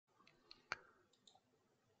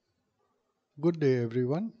Good day,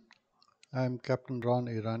 everyone. I am Captain Ron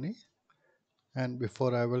Irani, and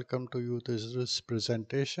before I welcome to you this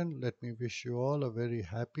presentation, let me wish you all a very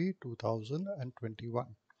happy 2021.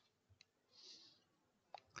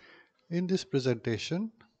 In this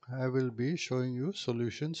presentation, I will be showing you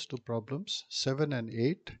solutions to problems 7 and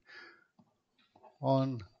 8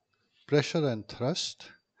 on pressure and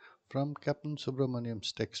thrust from Captain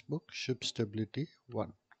Subramaniam's textbook Ship Stability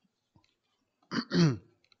 1.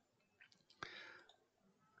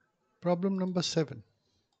 Problem number 7.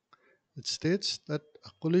 It states that a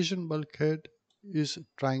collision bulkhead is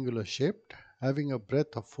triangular shaped, having a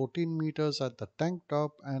breadth of 14 meters at the tank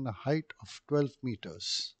top and a height of 12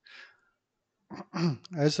 meters.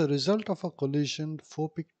 As a result of a collision, the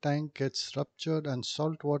forepeak tank gets ruptured and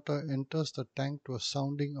salt water enters the tank to a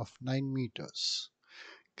sounding of 9 meters.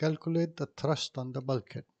 Calculate the thrust on the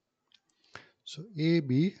bulkhead. So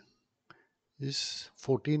AB is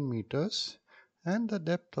 14 meters and the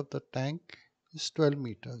depth of the tank is 12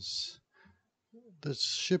 meters. The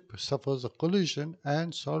ship suffers a collision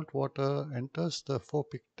and salt water enters the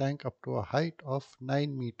forepeak tank up to a height of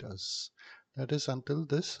 9 meters. That is until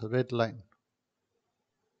this red line.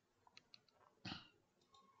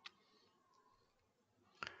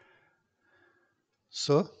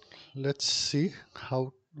 So let's see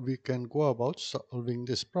how we can go about solving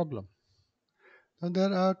this problem. Now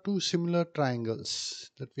there are two similar triangles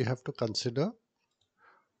that we have to consider.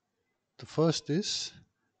 The first is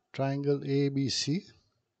triangle ABC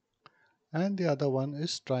and the other one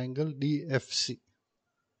is triangle DFC.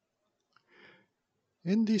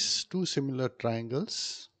 In these two similar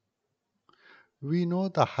triangles, we know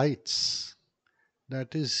the heights,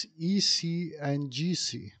 that is EC and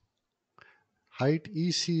GC. Height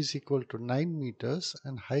EC is equal to 9 meters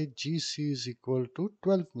and height GC is equal to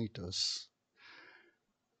 12 meters.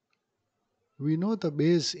 We know the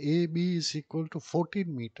base AB is equal to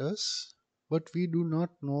 14 meters, but we do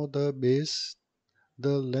not know the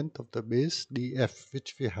length of the base DF,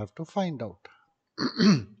 which we have to find out.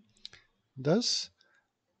 Thus,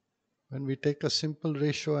 when we take a simple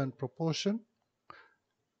ratio and proportion,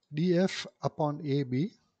 DF upon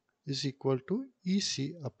AB is equal to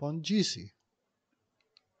EC upon GC.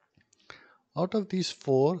 Out of these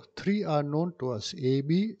four, three are known to us.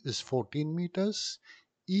 AB is 14 meters,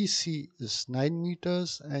 EC is 9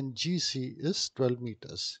 meters, and GC is 12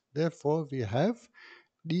 meters. Therefore, we have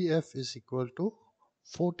DF is equal to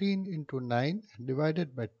 14 into 9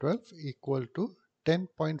 divided by 12 equal to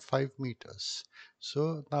 10.5 meters.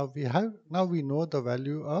 So now we know the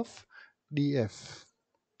value of DF,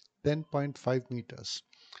 10.5 meters.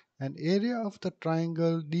 And area of the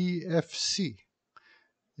triangle DFC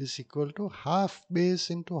is equal to half base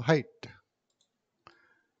into height.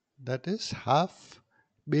 That is, half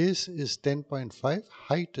base is 10.5,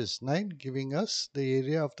 height is 9, giving us the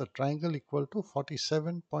area of the triangle equal to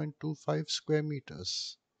 47.25 square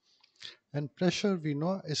meters. And pressure we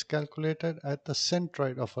know is calculated at the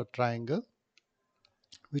centroid of a triangle,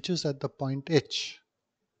 which is at the point H,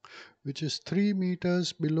 which is 3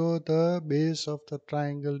 meters below the base of the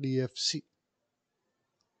triangle DFC.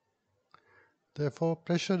 Therefore,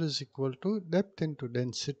 pressure is equal to depth into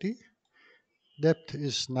density. Depth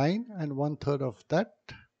is 9 and 1/3 of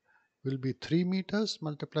that will be 3 meters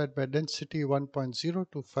multiplied by density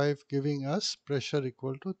 1.025, giving us pressure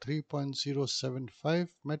equal to 3.075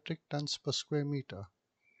 metric tons per square meter.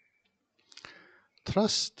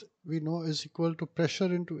 Thrust we know is equal to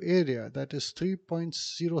pressure into area, that is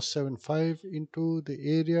 3.075 into the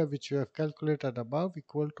area which we have calculated above,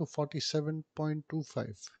 equal to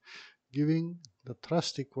 47.25, giving the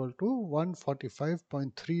thrust equal to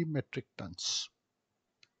 145.3 metric tons.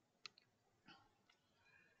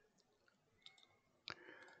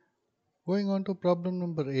 Going on to problem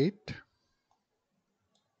number 8.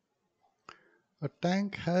 A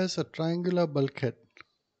tank has a triangular bulkhead,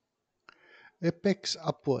 apex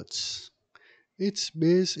upwards. Its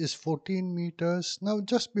base is 14 meters. Now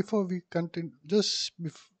before we continue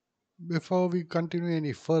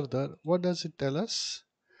any further, what does it tell us?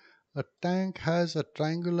 A tank has a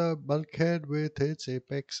triangular bulkhead with its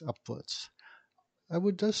apex upwards. I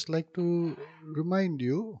would just like to remind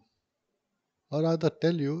you, or rather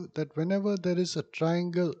tell you, that whenever there is a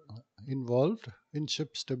triangle involved in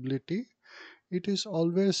ship stability, it is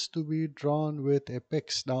always to be drawn with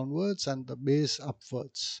apex downwards and the base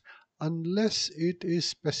upwards, unless it is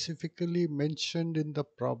specifically mentioned in the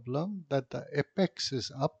problem that the apex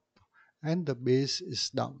is up and the base is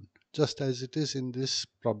down, just as it is in this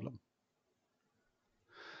problem.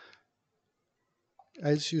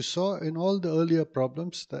 As you saw in all the earlier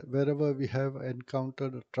problems, that wherever we have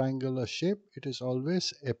encountered a triangular shape, it is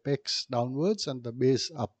always apex downwards and the base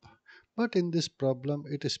up. But in this problem,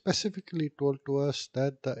 it is specifically told to us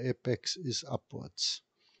that the apex is upwards.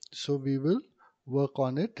 So we will work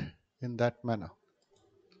on it in that manner.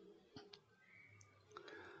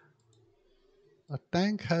 A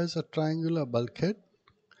tank has a triangular bulkhead,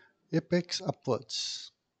 apex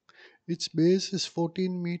upwards. Its base is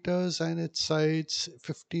 14 meters and its sides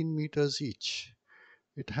 15 meters each.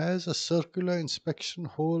 It has a circular inspection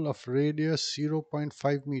hole of radius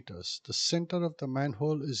 0.5 meters. The center of the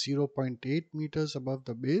manhole is 0.8 meters above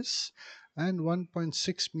the base and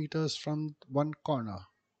 1.6 meters from one corner.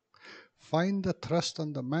 Find the thrust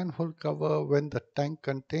on the manhole cover when the tank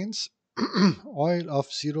contains oil of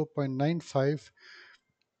 0.95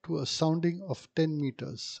 to a sounding of 10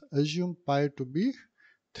 meters. Assume pi to be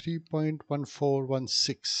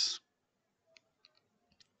 3.1416.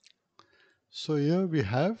 So here we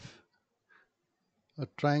have a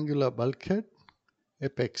triangular bulkhead,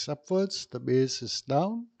 apex upwards, the base is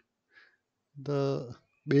down, the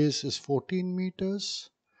base is 14 meters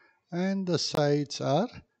and the sides are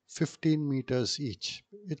 15 meters each.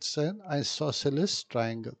 It's an isosceles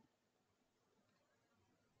triangle.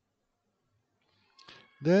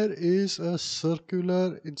 There is a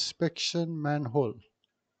circular inspection manhole.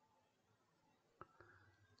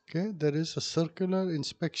 Okay, there is a circular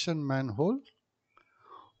inspection manhole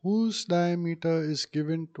whose diameter is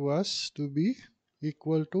given to us to be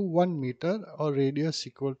equal to 1 meter or radius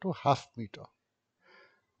equal to half meter.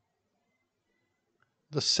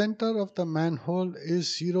 The center of the manhole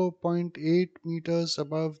is 0.8 meters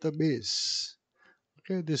above the base.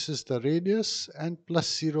 Okay, this is the radius and plus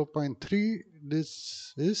 0.3,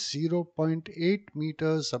 this is 0.8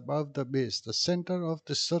 meters above the base. The center of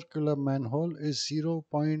the circular manhole is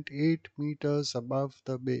 0.8 meters above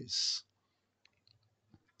the base.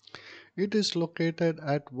 It is located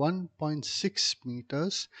at 1.6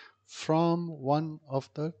 meters from one of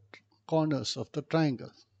the corners of the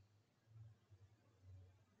triangle.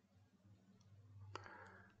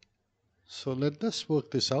 So let us work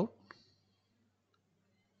this out.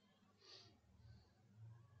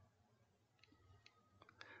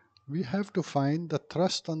 We have to find the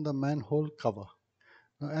thrust on the manhole cover.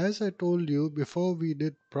 Now, as I told you before we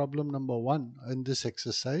did problem number 1 in this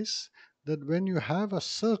exercise, that when you have a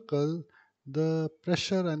circle, the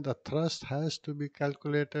pressure and the thrust has to be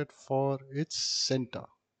calculated for its center.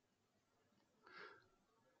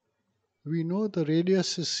 We know the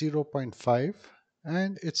radius is 0.5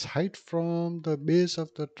 and its height from the base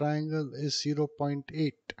of the triangle is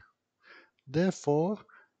 0.8. Therefore,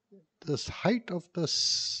 the height of the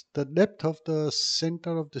depth of the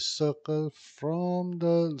center of the circle from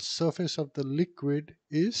the surface of the liquid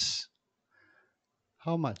is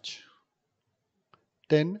how much?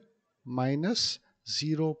 10 minus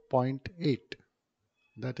 0.8.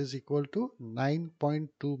 That is equal to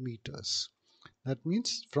 9.2 meters. That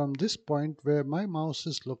means from this point where my mouse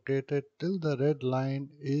is located till the red line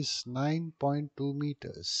is 9.2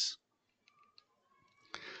 meters.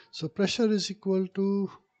 So pressure is equal to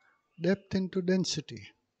depth into density.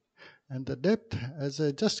 And the depth, as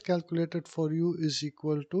I just calculated for you, is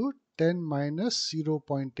equal to 10 minus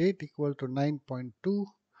 0.8 equal to 9.2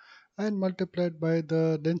 and multiplied by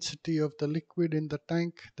the density of the liquid in the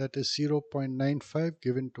tank, that is 0.95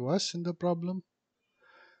 given to us in the problem.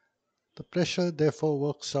 The pressure therefore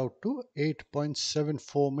works out to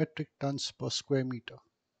 8.74 metric tons per square meter.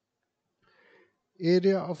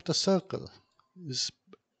 Area of the circle is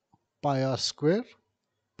pi r square.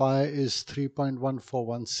 Pi is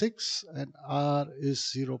 3.1416 and r is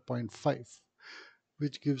 0.5,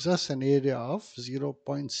 which gives us an area of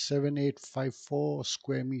 0.7854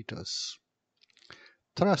 square meters.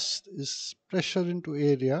 Thrust is pressure into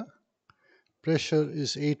area. Pressure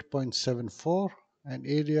is 8.74 and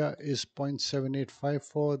area is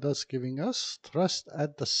 0.7854, thus giving us thrust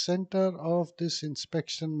at the center of this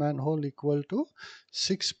inspection manhole equal to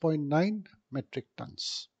 6.9 metric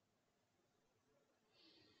tons.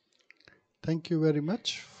 Thank you very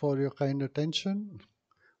much for your kind attention.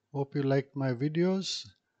 Hope you liked my videos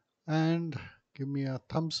and give me a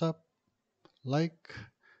thumbs up, like,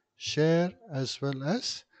 share, as well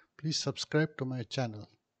as please subscribe to my channel.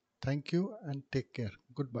 Thank you and take care.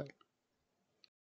 Goodbye.